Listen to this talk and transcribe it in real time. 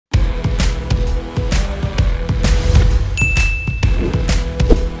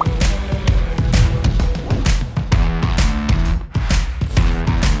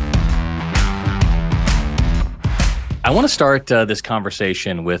I want to start this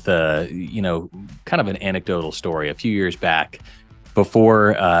conversation with kind of an anecdotal story. A few years back,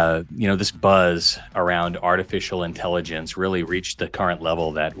 before this buzz around artificial intelligence really reached the current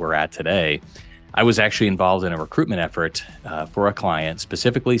level that we're at today, I was actually involved in a recruitment effort for a client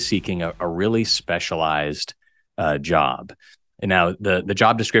specifically seeking a really specialized job. And now the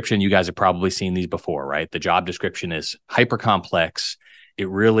job description, you guys have probably seen these before, right? The job description is hyper complex. It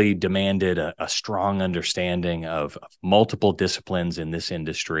really demanded a strong understanding of multiple disciplines in this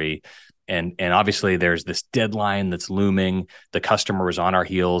industry. And obviously there's this deadline that's looming. The customer was on our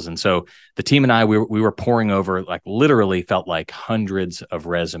heels. And so the team and I, we were pouring over, like literally felt like hundreds of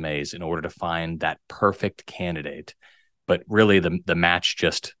resumes in order to find that perfect candidate. But really the match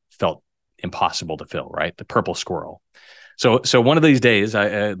just felt impossible to fill, right? The purple squirrel. So one of these days,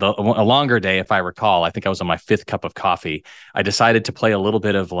 a longer day, if I recall, I think I was on my fifth cup of coffee. I decided to play a little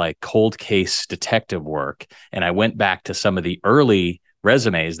bit of like cold case detective work. And I went back to some of the early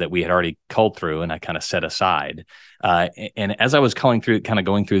resumes that we had already culled through and I kind of set aside. And as I was going through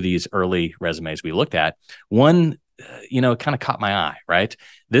these early resumes we looked at, one, kind of caught my eye, right?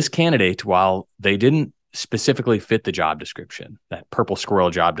 This candidate, while they didn't specifically fit the job description, that purple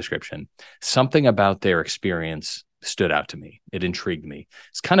squirrel job description, something about their experience stood out to me. It intrigued me.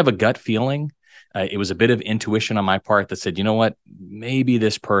 It's kind of a gut feeling. It was a bit of intuition on my part that said, you know what, maybe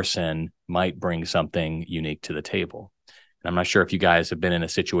this person might bring something unique to the table. And I'm not sure if you guys have been in a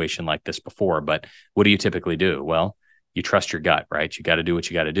situation like this before, but what do you typically do? Well, you trust your gut, right? You got to do what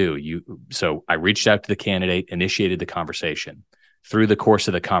you got to do. So I reached out to the candidate, initiated the conversation. Through the course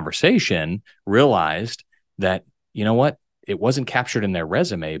of the conversation, realized that, you know what, it wasn't captured in their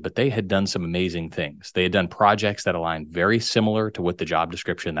resume, but they had done some amazing things. They had done projects that aligned very similar to what the job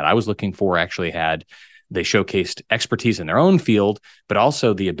description that I was looking for actually had. They showcased expertise in their own field, but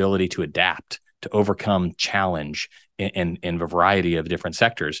also the ability to adapt, to overcome challenge in a variety of different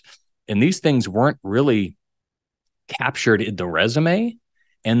sectors. And these things weren't really captured in the resume,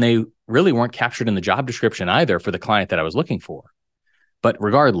 and they really weren't captured in the job description either for the client that I was looking for. But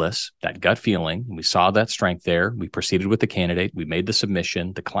regardless, that gut feeling, we saw that strength there. We proceeded with the candidate. We made the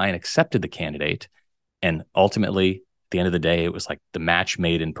submission. The client accepted the candidate. And ultimately, at the end of the day, it was like the match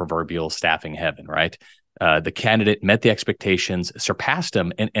made in proverbial staffing heaven, right? The candidate met the expectations, surpassed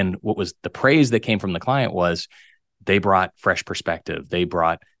them. And what was the praise that came from the client was they brought fresh perspective. They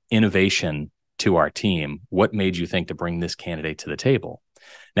brought innovation to our team. What made you think to bring this candidate to the table?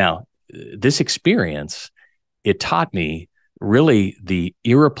 Now, this experience, it taught me really the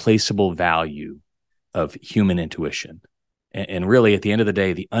irreplaceable value of human intuition. And really, at the end of the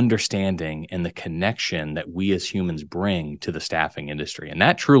day, the understanding and the connection that we as humans bring to the staffing industry. And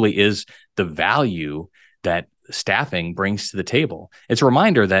that truly is the value that staffing brings to the table. It's a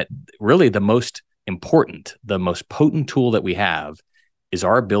reminder that really the most important, the most potent tool that we have is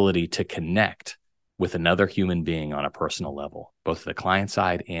our ability to connect with another human being on a personal level, both the client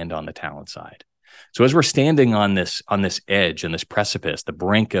side and on the talent side. So as we're standing on this edge, on this precipice, the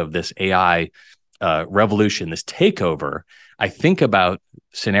brink of this AI revolution, this takeover, I think about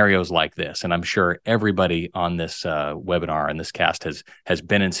scenarios like this, and I'm sure everybody on this webinar and this cast has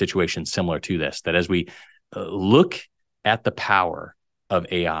been in situations similar to this. That as we look at the power of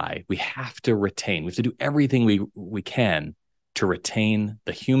AI, we have to do everything we can to retain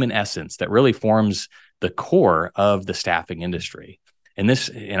the human essence that really forms the core of the staffing industry. And this,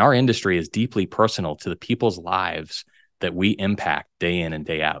 in our industry, is deeply personal to the people's lives that we impact day in and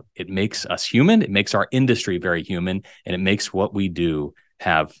day out. It makes us human. It makes our industry very human, and it makes what we do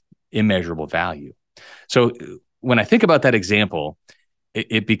have immeasurable value. So when I think about that example,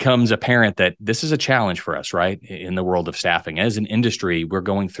 it becomes apparent that this is a challenge for us, right? In the world of staffing. As an industry, we're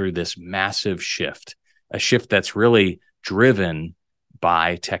going through this massive shift, a shift that's really driven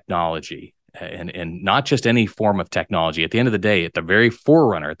by technology. And not just any form of technology. At the end of the day, at the very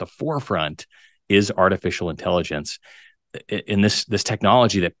forerunner, at the forefront, is artificial intelligence. In this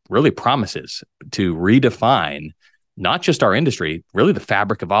technology that really promises to redefine not just our industry, really the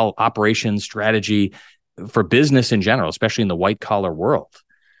fabric of all operations, strategy for business in general, especially in the white collar world.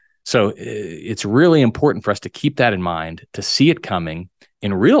 So it's really important for us to keep that in mind, to see it coming,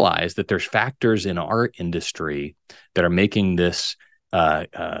 and realize that there's factors in our industry that are making this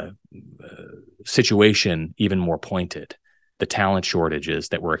situation even more pointed. The talent shortages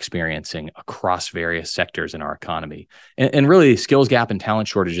that we're experiencing across various sectors in our economy. And really, skills gap and talent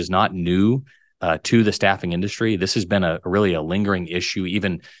shortage is not new to the staffing industry. This has been really a lingering issue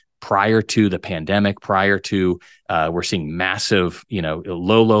even prior to the pandemic, prior to we're seeing massive,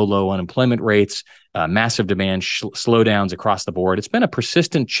 low unemployment rates, massive demand slowdowns across the board. It's been a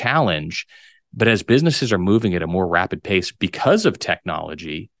persistent challenge But as businesses are moving at a more rapid pace because of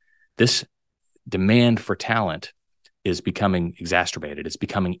technology, this demand for talent is becoming exacerbated. It's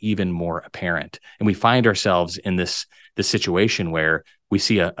becoming even more apparent. And we find ourselves in this situation where we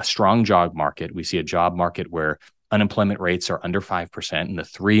see a strong job market. We see a job market where unemployment rates are under 5% in the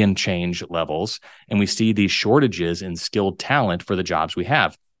 3 and change levels. And we see these shortages in skilled talent for the jobs we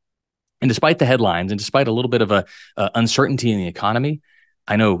have. And despite the headlines and despite a little bit of a uncertainty in the economy,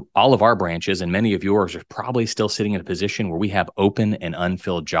 I know all of our branches and many of yours are probably still sitting in a position where we have open and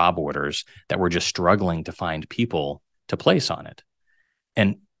unfilled job orders that we're just struggling to find people to place on it.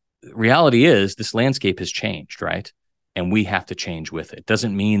 And reality is this landscape has changed, right? And we have to change with it.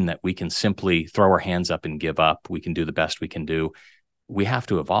 Doesn't mean that we can simply throw our hands up and give up. We can do the best we can do. We have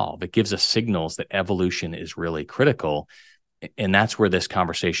to evolve. It gives us signals that evolution is really critical. And that's where this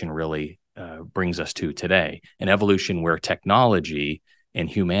conversation really brings us to today, an evolution where technology and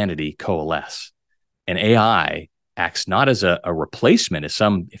humanity coalesce. And AI acts not as a replacement, as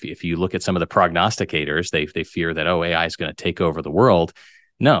some, if you look at some of the prognosticators, they fear that, oh, AI is going to take over the world.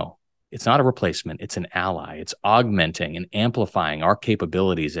 No, it's not a replacement. It's an ally. It's augmenting and amplifying our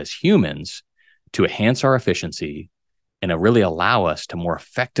capabilities as humans to enhance our efficiency and to really allow us to more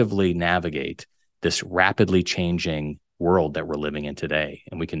effectively navigate this rapidly changing world that we're living in today.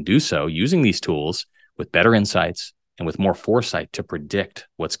 And we can do so using these tools with better insights and with more foresight to predict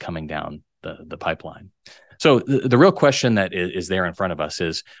what's coming down the pipeline. So the real question that is there in front of us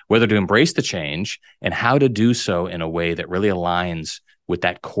is whether to embrace the change and how to do so in a way that really aligns with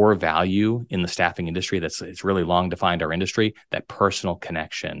that core value in the staffing industry it's really long defined our industry, that personal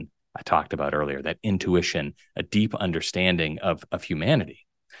connection I talked about earlier, that intuition, a deep understanding of humanity.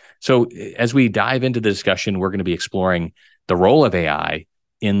 So as we dive into the discussion, we're going to be exploring the role of AI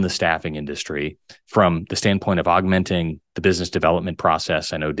in the staffing industry from the standpoint of augmenting the business development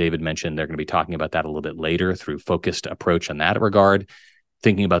process. I know David mentioned they're going to be talking about that a little bit later through focused approach on that regard,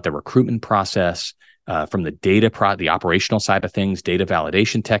 thinking about the recruitment process from the the operational side of things, data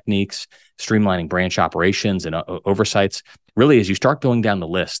validation techniques, streamlining branch operations and oversights. Really, as you start going down the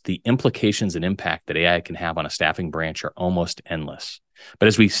list, the implications and impact that AI can have on a staffing branch are almost endless. But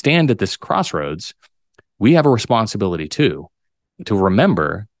as we stand at this crossroads, we have a responsibility too, to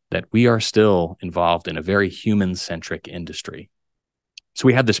remember that we are still involved in a very human-centric industry. So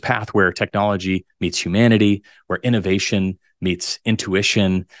we have this path where technology meets humanity, where innovation meets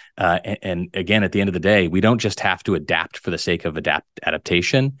intuition. And again, at the end of the day, we don't just have to adapt for the sake of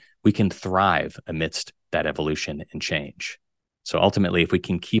adaptation. We can thrive amidst that evolution and change. So ultimately, if we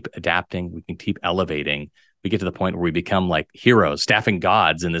can keep adapting, we can keep elevating, we get to the point where we become like heroes, staffing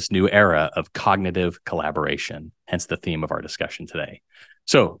gods in this new era of cognitive collaboration, hence the theme of our discussion today.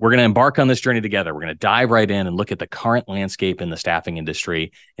 So we're going to embark on this journey together. We're going to dive right in and look at the current landscape in the staffing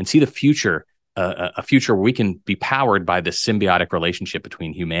industry and see the future, a future where we can be powered by this symbiotic relationship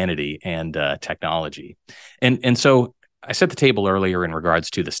between humanity and technology. And so I set the table earlier in regards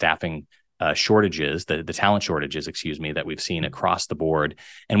to the staffing shortages, the talent shortages, that we've seen across the board.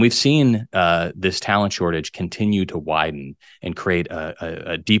 And we've seen this talent shortage continue to widen and create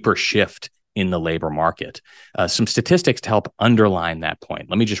a deeper shift in the labor market. Some statistics to help underline that point.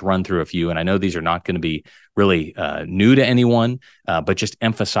 Let me just run through a few. And I know these are not going to be really new to anyone, but just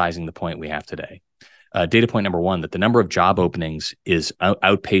emphasizing the point we have today. Data point number one, that the number of job openings is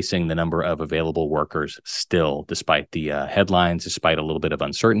outpacing the number of available workers still, despite the headlines, despite a little bit of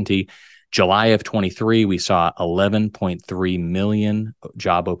uncertainty. July of 23, we saw 11.3 million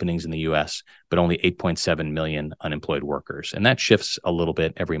job openings in the U.S., but only 8.7 million unemployed workers. And that shifts a little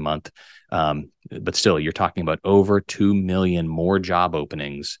bit every month. But still, you're talking about over 2 million more job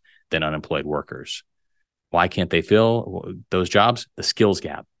openings than unemployed workers. Why can't they fill those jobs? The skills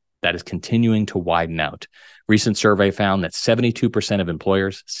gap that is continuing to widen out. Recent survey found that 72% of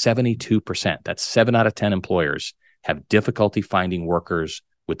employers, 72%, that's 7 out of 10 employers, have difficulty finding workers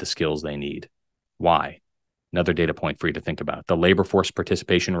with the skills they need. Why? Another data point for you to think about. The labor force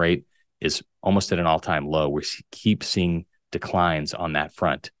participation rate is almost at an all-time low. We keep seeing declines on that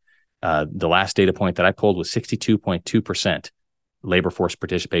front. The last data point that I pulled was 62.2% labor force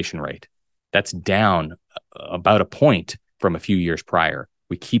participation rate. That's down about a point from a few years prior.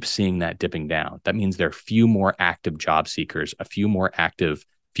 We keep seeing that dipping down. That means there are few more active job seekers, few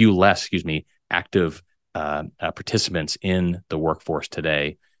less active participants in the workforce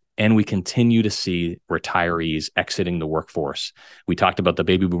today. And we continue to see retirees exiting the workforce. We talked about the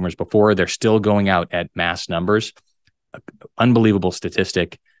baby boomers before. They're still going out at mass numbers. Unbelievable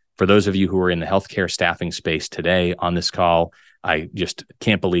statistic. For those of you who are in the healthcare staffing space today on this call, I just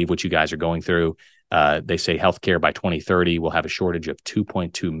can't believe what you guys are going through. They say healthcare by 2030 will have a shortage of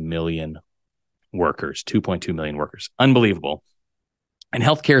 2.2 million workers, 2.2 million workers. Unbelievable. And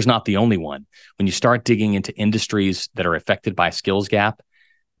healthcare is not the only one. When you start digging into industries that are affected by skills gap,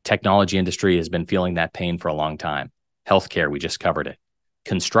 technology industry has been feeling that pain for a long time. Healthcare, we just covered it.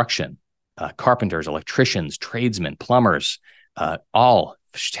 Construction, carpenters, electricians, tradesmen, plumbers, all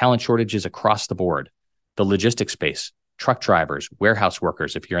talent shortages across the board. The logistics space, truck drivers, warehouse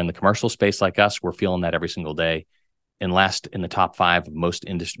workers. If you're in the commercial space like us, we're feeling that every single day. And last in the top 5 of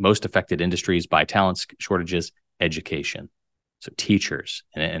most affected industries by talent shortages, education. So teachers,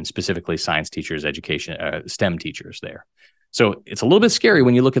 and specifically science teachers, education, STEM teachers there. So it's a little bit scary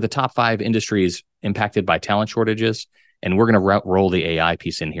when you look at the top 5 industries impacted by talent shortages. And we're going to roll the AI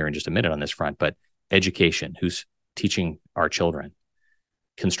piece in here in just a minute on this front. But education, who's teaching our children?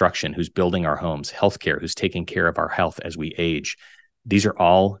 Construction, who's building our homes? Healthcare, who's taking care of our health as we age? These are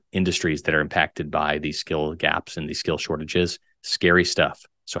all industries that are impacted by these skill gaps and these skill shortages. Scary stuff.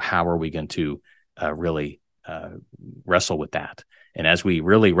 So how are we going to really wrestle with that? And as we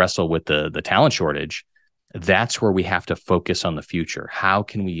really wrestle with the talent shortage, that's where we have to focus on the future. How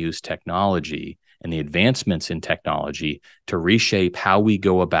can we use technology and the advancements in technology to reshape how we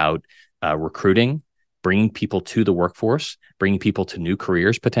go about recruiting, bringing people to the workforce, bringing people to new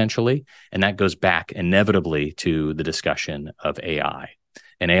careers potentially? And that goes back inevitably to the discussion of AI.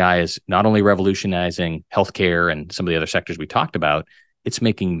 And AI is not only revolutionizing healthcare and some of the other sectors we talked about, it's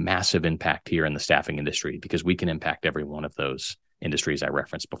making massive impact here in the staffing industry because we can impact every one of those industries I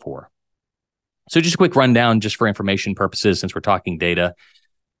referenced before. So just a quick rundown, just for information purposes, since we're talking data,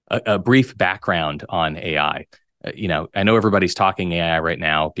 a brief background on AI. I know everybody's talking AI right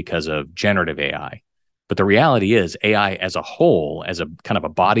now because of generative AI, but the reality is AI as a whole, as a kind of a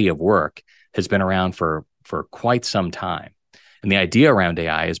body of work, has been around for quite some time. And the idea around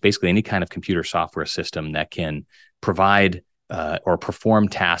AI is basically any kind of computer software system that can provide or perform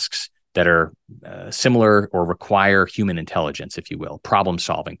tasks that are similar or require human intelligence, if you will, problem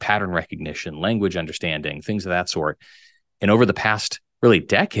solving, pattern recognition, language understanding, things of that sort. And over the past really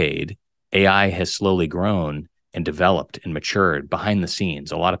decade, AI has slowly grown and developed and matured behind the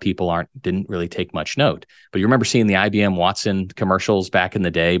scenes. A lot of people didn't really take much note. But you remember seeing the IBM Watson commercials back in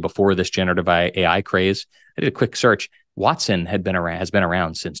the day before this generative AI craze? I did a quick search. Watson has been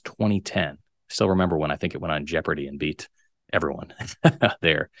around since 2010. I still remember when I think it went on Jeopardy and beat everyone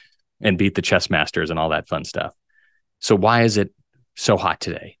there and beat the chess masters and all that fun stuff. So why is it so hot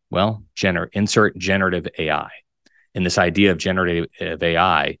today? Well, insert generative AI. And this idea of generative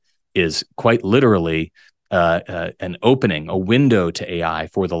AI is quite literally an opening, a window to AI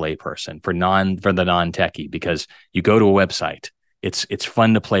for the layperson, for the non-techie, because you go to a website. It's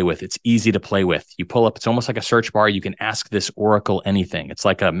fun to play with. It's easy to play with. You pull up, it's almost like a search bar. You can ask this oracle anything. It's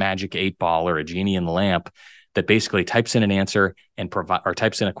like a magic 8-ball or a genie in the lamp that basically types in an answer and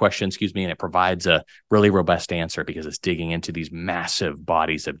types in a question, and it provides a really robust answer because it's digging into these massive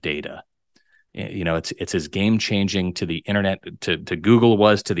bodies of data. It's as game changing to the internet, to Google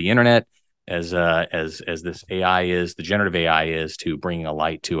was to the internet, as this AI is, the generative AI is to bringing a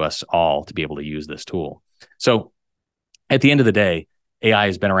light to us all to be able to use this tool. So at the end of the day, AI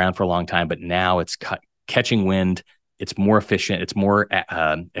has been around for a long time, but now it's catching wind. It's more efficient. It's more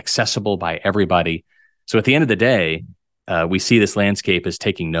accessible by everybody. So at the end of the day, we see this landscape is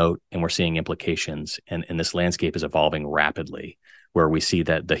taking note, and we're seeing implications, and this landscape is evolving rapidly, where we see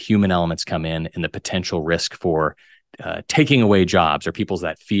that the human elements come in and the potential risk for taking away jobs or people's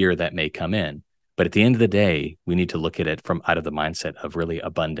that fear that may come in. But at the end of the day, we need to look at it from out of the mindset of really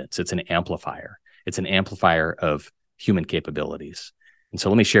abundance. It's an amplifier. It's an amplifier of human capabilities. And so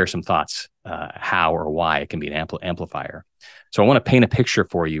let me share some thoughts how or why it can be an amplifier. So I want to paint a picture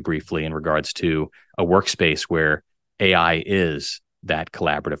for you briefly in regards to a workspace where AI is that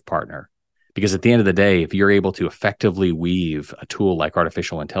collaborative partner. Because at the end of the day, if you're able to effectively weave a tool like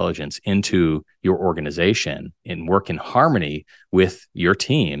artificial intelligence into your organization and work in harmony with your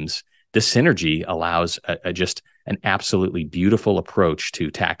teams, this synergy allows just an absolutely beautiful approach to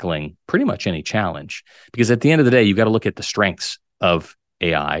tackling pretty much any challenge. Because at the end of the day, you've got to look at the strengths of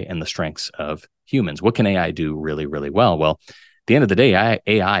AI and the strengths of humans. What can AI do really, really well? Well, at the end of the day,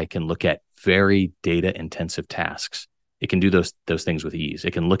 AI can look at very data-intensive tasks. It can do those things with ease.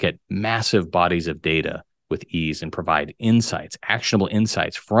 It can look at massive bodies of data with ease and provide insights, actionable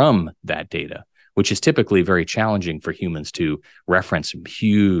insights from that data, which is typically very challenging for humans to reference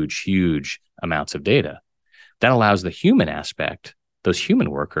huge, huge amounts of data. That allows the human aspect, those human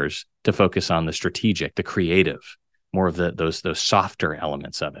workers, to focus on the strategic, the creative, more of those softer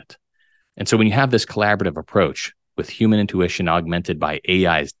elements of it. And so when you have this collaborative approach with human intuition augmented by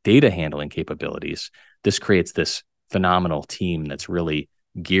AI's data handling capabilities, this creates this phenomenal team that's really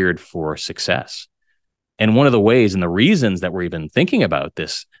geared for success. And one of the ways and the reasons that we're even thinking about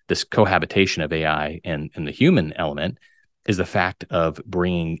this cohabitation of AI and the human element is the fact of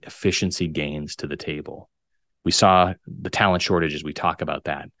bringing efficiency gains to the table. We saw the talent shortages. We talk about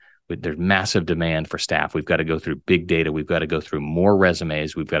that. There's massive demand for staff. We've got to go through big data. We've got to go through more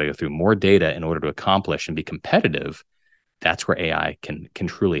resumes. We've got to go through more data in order to accomplish and be competitive. That's where AI can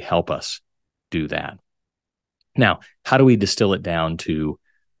truly help us do that. Now, how do we distill it down to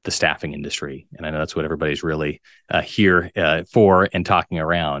the staffing industry? And I know that's what everybody's really here for and talking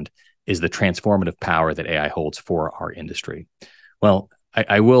around, is the transformative power that AI holds for our industry. Well,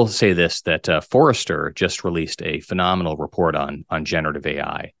 I will say this, that Forrester just released a phenomenal report on generative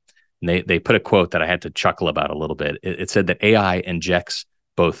AI. And they put a quote that I had to chuckle about a little bit. It said that AI injects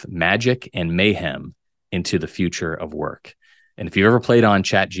both magic and mayhem into the future of work. And if you've ever played on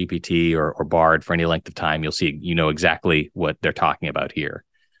ChatGPT or Bard for any length of time, you'll see, you know exactly what they're talking about here.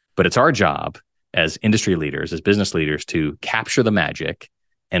 But it's our job as industry leaders, as business leaders, to capture the magic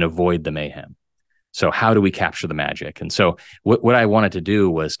and avoid the mayhem. So how do we capture the magic? And so what I wanted to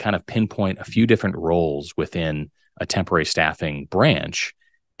do was kind of pinpoint a few different roles within a temporary staffing branch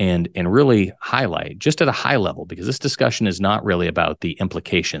and really highlight just at a high level, because this discussion is not really about the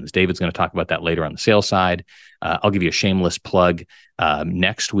implications. David's going to talk about that later on the sales side. I'll give you a shameless plug.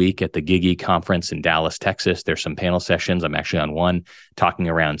 Next week at the GIGI conference in Dallas, Texas, there's some panel sessions. I'm actually on one talking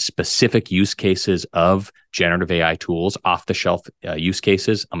around specific use cases of generative AI tools, off-the-shelf use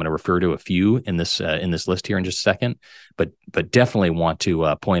cases. I'm going to refer to a few in this list here in just a second, but definitely want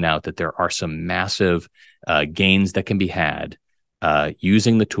to point out that there are some massive gains that can be had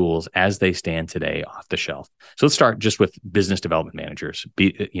using the tools as they stand today off the shelf. So let's start just with business development managers,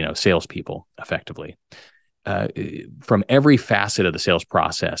 salespeople, effectively. From every facet of the sales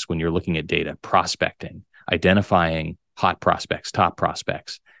process, when you're looking at data, prospecting, identifying hot prospects, top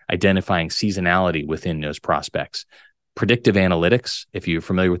prospects, identifying seasonality within those prospects, predictive analytics, if you're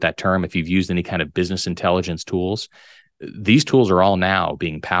familiar with that term, if you've used any kind of business intelligence tools, these tools are all now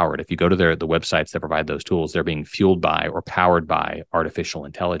being powered. If you go to the websites that provide those tools, they're being fueled by or powered by artificial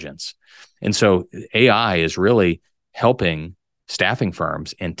intelligence. And so AI is really helping staffing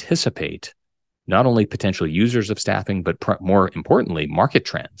firms anticipate not only potential users of staffing, but more importantly, market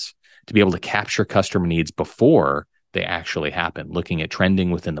trends, to be able to capture customer needs before they actually happen, looking at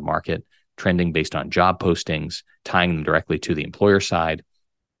trending within the market, trending based on job postings, tying them directly to the employer side,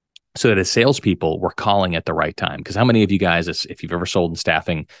 so that as salespeople, we're calling at the right time. Because how many of you guys, if you've ever sold in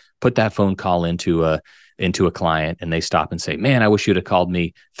staffing, put that phone call into a client and they stop and say, man, I wish you'd have called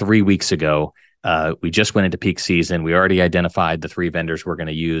me 3 weeks ago. We just went into peak season. We already identified the 3 vendors we're going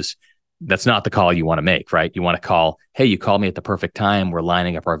to use. That's not the call you want to make, right? You want to call, hey, you called me at the perfect time. We're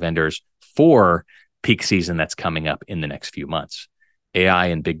lining up our vendors for peak season that's coming up in the next few months. AI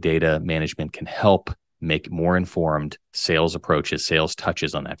and big data management can help make more informed sales approaches, sales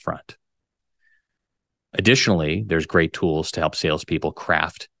touches on that front. Additionally, there's great tools to help salespeople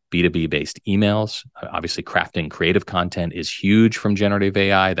craft B2B-based emails. Obviously, crafting creative content is huge from generative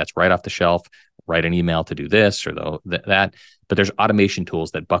AI. That's right off the shelf. Write an email to do this or that. But there's automation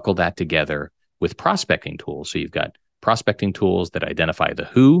tools that buckle that together with prospecting tools. So you've got prospecting tools that identify the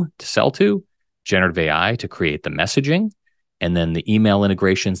who to sell to, generative AI to create the messaging, and then the email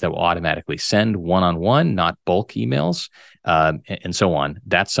integrations that will automatically send one-on-one, not bulk emails, and so on.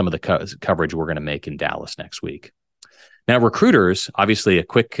 That's some of the coverage we're going to make in Dallas next week. Now, recruiters, obviously a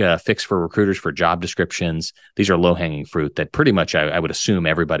quick fix for recruiters for job descriptions. These are low-hanging fruit that pretty much I would assume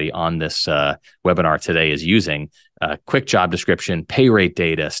everybody on this webinar today is using. Quick job description, pay rate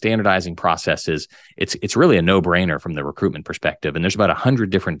data, standardizing processes. It's really a no-brainer from the recruitment perspective. And there's about 100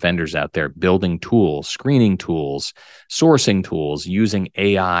 different vendors out there building tools, screening tools, sourcing tools, using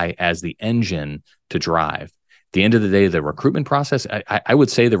AI as the engine to drive. At the end of the day, the recruitment process, I would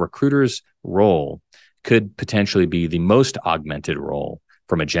say the recruiter's role could potentially be the most augmented role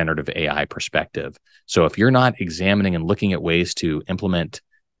from a generative AI perspective. So if you're not examining and looking at ways to implement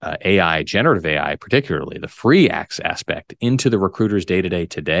AI, generative AI, particularly the free aspect into the recruiter's day-to-day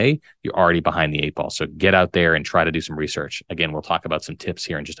today, you're already behind the 8 ball. So get out there and try to do some research. Again, we'll talk about some tips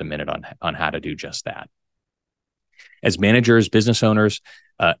here in just a minute on how to do just that. As managers, business owners,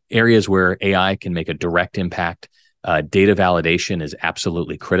 areas where AI can make a direct impact, data validation is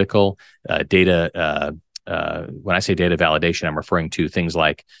absolutely critical. Data when I say data validation, I'm referring to things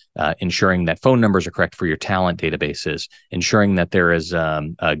like ensuring that phone numbers are correct for your talent databases, ensuring that there is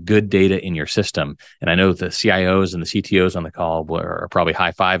good data in your system. And I know the CIOs and the CTOs on the call are probably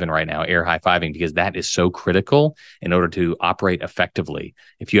high-fiving right now, air high-fiving, because that is so critical in order to operate effectively.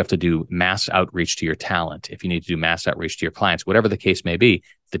 If you have to do mass outreach to your talent, if you need to do mass outreach to your clients, whatever the case may be,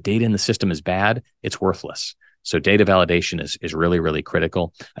 if the data in the system is bad, it's worthless. So data validation is really, really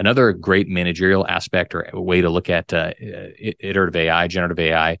critical. Another great managerial aspect or way to look at iterative AI, generative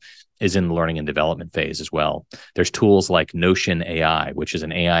AI, is in the learning and development phase as well. There's tools like Notion AI, which is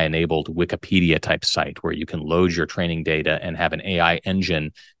an AI-enabled Wikipedia-type site where you can load your training data and have an AI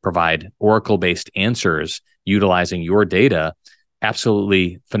engine provide Oracle-based answers utilizing your data.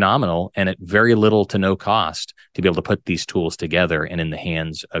 Absolutely phenomenal, and at very little to no cost to be able to put these tools together and in the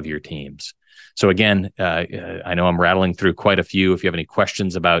hands of your teams. So again, I know I'm rattling through quite a few. If you have any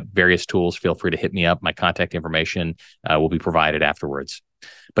questions about various tools, feel free to hit me up. My contact information will be provided afterwards.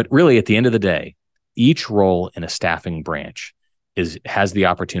 But really, at the end of the day, each role in a staffing branch has the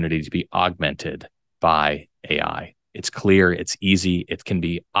opportunity to be augmented by AI. It's clear, it's easy, it can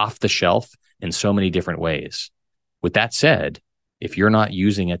be off the shelf in so many different ways. With that said, if you're not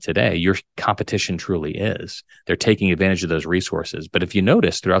using it today, your competition truly is. They're taking advantage of those resources. But if you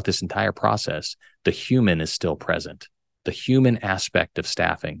notice throughout this entire process, the human is still present. The human aspect of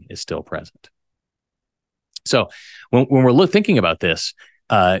staffing is still present. So when we're thinking about this,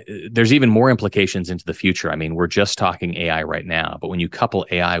 there's even more implications into the future. I mean, we're just talking AI right now, but when you couple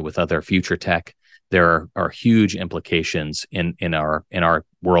AI with other future tech, there are huge implications in our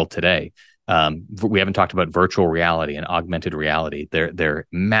world today. We haven't talked about virtual reality and augmented reality. They're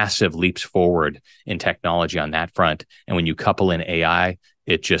massive leaps forward in technology on that front. And when you couple in AI,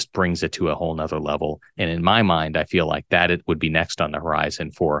 it just brings it to a whole nother level. And in my mind, I feel like that it would be next on the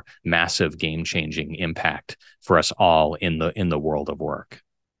horizon for massive game-changing impact for us all in the world of work.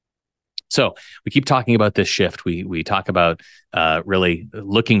 So we keep talking about this shift. We talk about really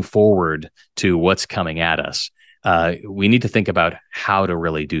looking forward to what's coming at us. We need to think about how to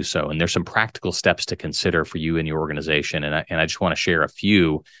really do so. And there's some practical steps to consider for you and your organization. And I just want to share a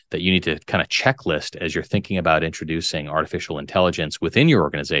few that you need to kind of checklist as you're thinking about introducing artificial intelligence within your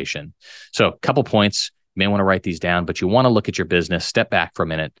organization. So a couple points, you may want to write these down, but you want to look at your business, step back for a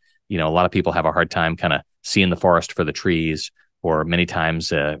minute. You know, a lot of people have a hard time kind of seeing the forest for the trees, or many times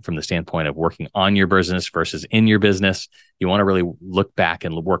from the standpoint of working on your business versus in your business. You want to really look back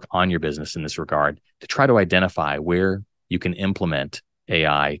and work on your business in this regard to try to identify where you can implement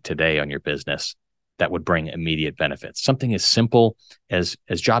AI today on your business that would bring immediate benefits. Something as simple as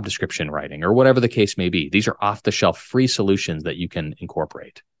job description writing or whatever the case may be. These are off-the-shelf free solutions that you can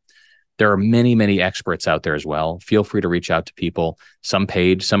incorporate. There are many, many experts out there as well. Feel free to reach out to people, some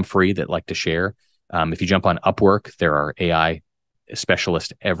paid, some free, that like to share. If you jump on Upwork, there are AI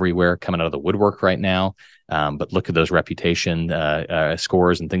specialists everywhere coming out of the woodwork right now. But look at those reputation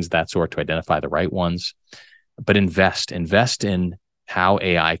scores and things of that sort to identify the right ones. But invest in how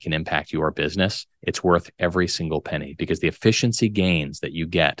AI can impact your business. It's worth every single penny, because the efficiency gains that you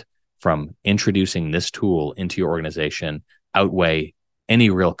get from introducing this tool into your organization outweigh any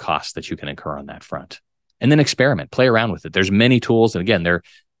real cost that you can incur on that front. And then experiment, play around with it. There's many tools, and again, they're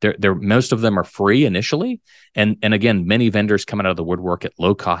most of them are free initially. And again, many vendors coming out of the woodwork at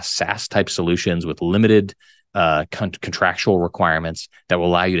low cost SaaS type solutions with limited contractual requirements that will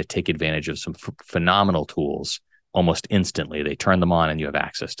allow you to take advantage of some phenomenal tools almost instantly. They turn them on and you have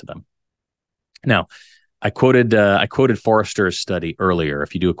access to them. Now, I quoted Forrester's study earlier.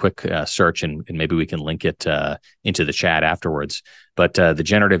 If you do a quick search, and maybe we can link it into the chat afterwards. But the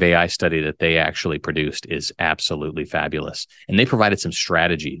generative AI study that they actually produced is absolutely fabulous, and they provided some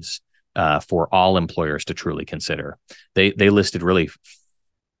strategies for all employers to truly consider. They listed really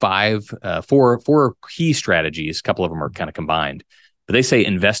four key strategies. A couple of them are kind of combined, but they say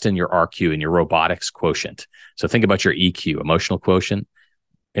invest in your RQ and your robotics quotient. So think about your EQ, emotional quotient.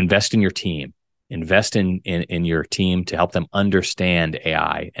 Invest in your team. Invest in your team to help them understand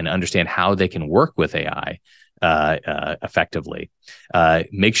AI and understand how they can work with AI effectively.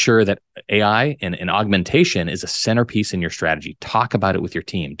 Make sure that AI and augmentation is a centerpiece in your strategy. Talk about it with your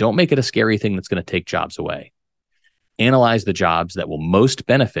team. Don't make it a scary thing that's going to take jobs away. Analyze the jobs that will most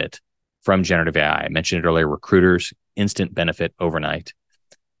benefit from generative AI. I mentioned it earlier, recruiters, instant benefit overnight.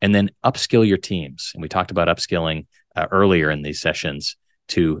 And then upskill your teams. And we talked about upskilling earlier in these sessions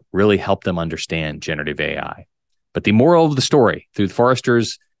to really help them understand generative AI. But the moral of the story through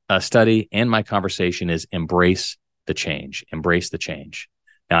Forrester's study and my conversation is embrace the change. Embrace the change.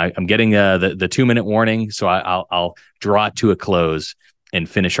 Now, I'm getting the 2-minute warning, so I'll draw it to a close and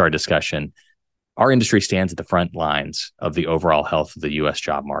finish our discussion. Our industry stands at the front lines of the overall health of the U.S.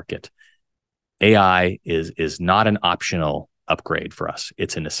 job market. AI is not an optional upgrade for us.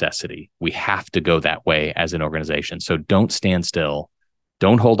 It's a necessity. We have to go that way as an organization. So don't stand still.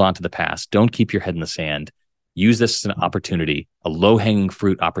 Don't hold on to the past. Don't keep your head in the sand. Use this as an opportunity, a low-hanging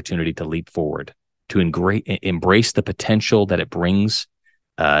fruit opportunity to leap forward, to embrace the potential that it brings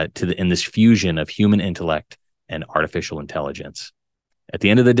in this fusion of human intellect and artificial intelligence. At the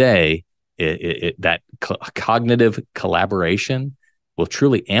end of the day, that cognitive collaboration will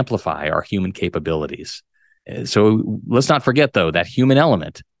truly amplify our human capabilities. So let's not forget, though, that human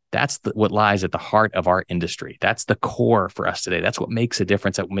element. That's what lies at the heart of our industry. That's the core for us today. That's what makes a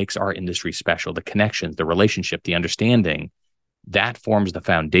difference. That makes our industry special. The connections, the relationship, the understanding, that forms the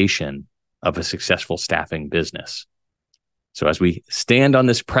foundation of a successful staffing business. So as we stand on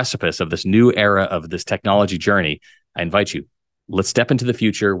this precipice of this new era of this technology journey, I invite you, let's step into the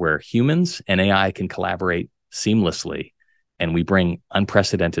future where humans and AI can collaborate seamlessly, and we bring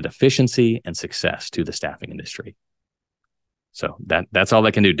unprecedented efficiency and success to the staffing industry. So that's all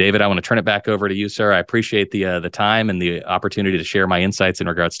I can do. David, I want to turn it back over to you, sir. I appreciate the time and the opportunity to share my insights in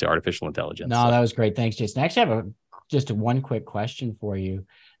regards to artificial intelligence. No, that was great. Thanks, Jason. I actually have just one quick question for you.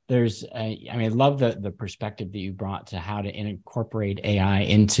 I love the perspective that you brought to how to incorporate AI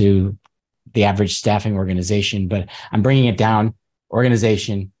into the average staffing organization, but I'm bringing it down: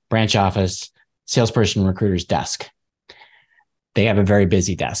 organization, branch office, salesperson, recruiter's desk. They have a very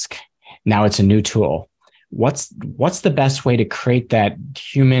busy desk. Now it's a new tool. What's the best way to create that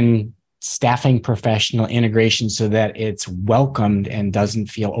human staffing professional integration so that it's welcomed and doesn't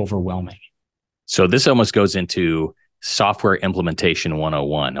feel overwhelming? So this almost goes into software implementation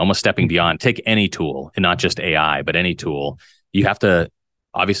 101, almost stepping beyond. Take any tool, and not just AI, but any tool. You have to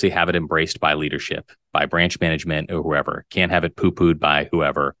obviously have it embraced by leadership, by branch management, or whoever. Can't have it poo-pooed by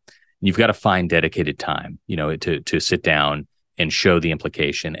whoever. You've got to find dedicated time, to sit down and show the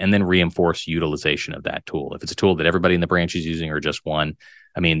implication, and then reinforce utilization of that tool. If it's a tool that everybody in the branch is using or just one,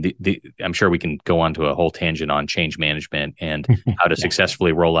 I'm sure we can go on to a whole tangent on change management and how to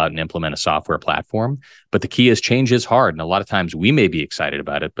successfully roll out and implement a software platform. But the key is change is hard. And a lot of times we may be excited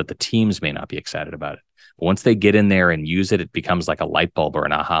about it, but the teams may not be excited about it. But once they get in there and use it, it becomes like a light bulb or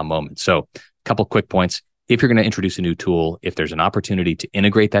an aha moment. So a couple quick points. If you're going to introduce a new tool, if there's an opportunity to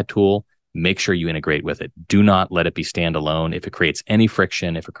integrate that tool, make sure you integrate with it. Do not let it be standalone. If it creates any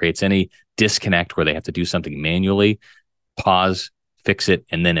friction, if it creates any disconnect where they have to do something manually, pause, fix it,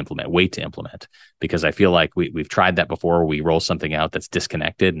 and then implement. Wait to implement. Because I feel like we've tried that before, where we roll something out that's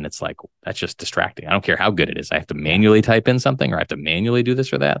disconnected, and it's like, that's just distracting. I don't care how good it is. I have to manually type in something, or I have to manually do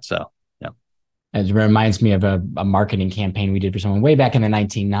this or that. So, yeah. It reminds me of a marketing campaign we did for someone way back in the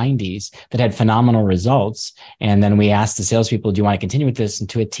 1990s that had phenomenal results. And then we asked the salespeople, do you want to continue with this? And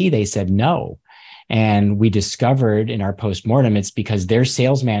to a T, they said no. And we discovered in our postmortem, it's because their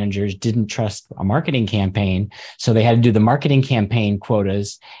sales managers didn't trust a marketing campaign. So they had to do the marketing campaign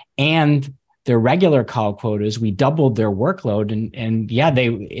quotas and their regular call quotas. We doubled their workload, and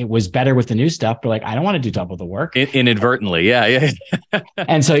it was better with the new stuff. But like, I don't want to do double the work inadvertently. Yeah.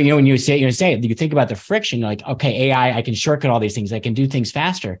 And so, when you think about the friction, like, okay, AI, I can shortcut all these things. I can do things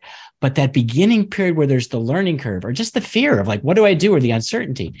faster. But that beginning period where there's the learning curve or just the fear of like, what do I do, or the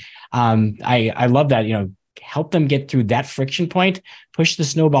uncertainty? I love that, help them get through that friction point, push the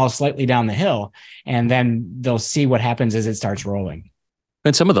snowball slightly down the hill, and then they'll see what happens as it starts rolling.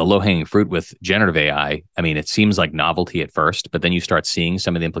 And some of the low-hanging fruit with generative AI, it seems like novelty at first, but then you start seeing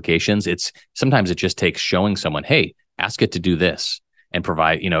some of the implications. Sometimes it just takes showing someone, hey, ask it to do this and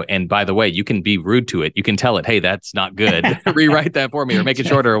provide, and by the way, you can be rude to it. You can tell it, hey, that's not good. Rewrite that for me or make it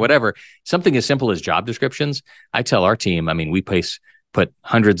shorter or whatever. Something as simple as job descriptions. I tell our team, we put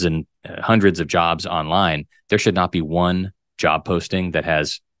hundreds and hundreds of jobs online. There should not be one job posting that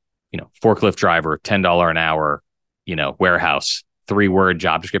has, forklift driver, $10 an hour, warehouse, 3-word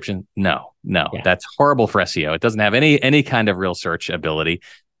job description. No, yeah. That's horrible for SEO. It doesn't have any kind of real search ability.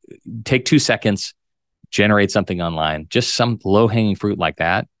 Take 2 seconds, generate something online, just some low-hanging fruit like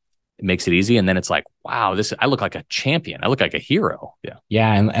that. It makes it easy. And then it's like, wow, I look like a champion. I look like a hero. Yeah.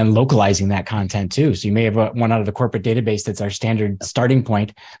 Yeah. And localizing that content too. So you may have one out of the corporate database that's our standard starting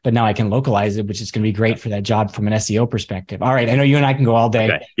point, but now I can localize it, which is going to be great for that job from an SEO perspective. All right. I know you and I can go all day.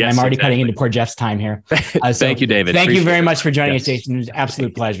 Okay. Yes, I'm already cutting into poor Jeff's time here. Thank you, David. Thank you very much for joining us, Jason. It was an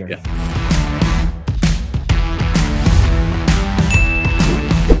absolute pleasure. Yeah.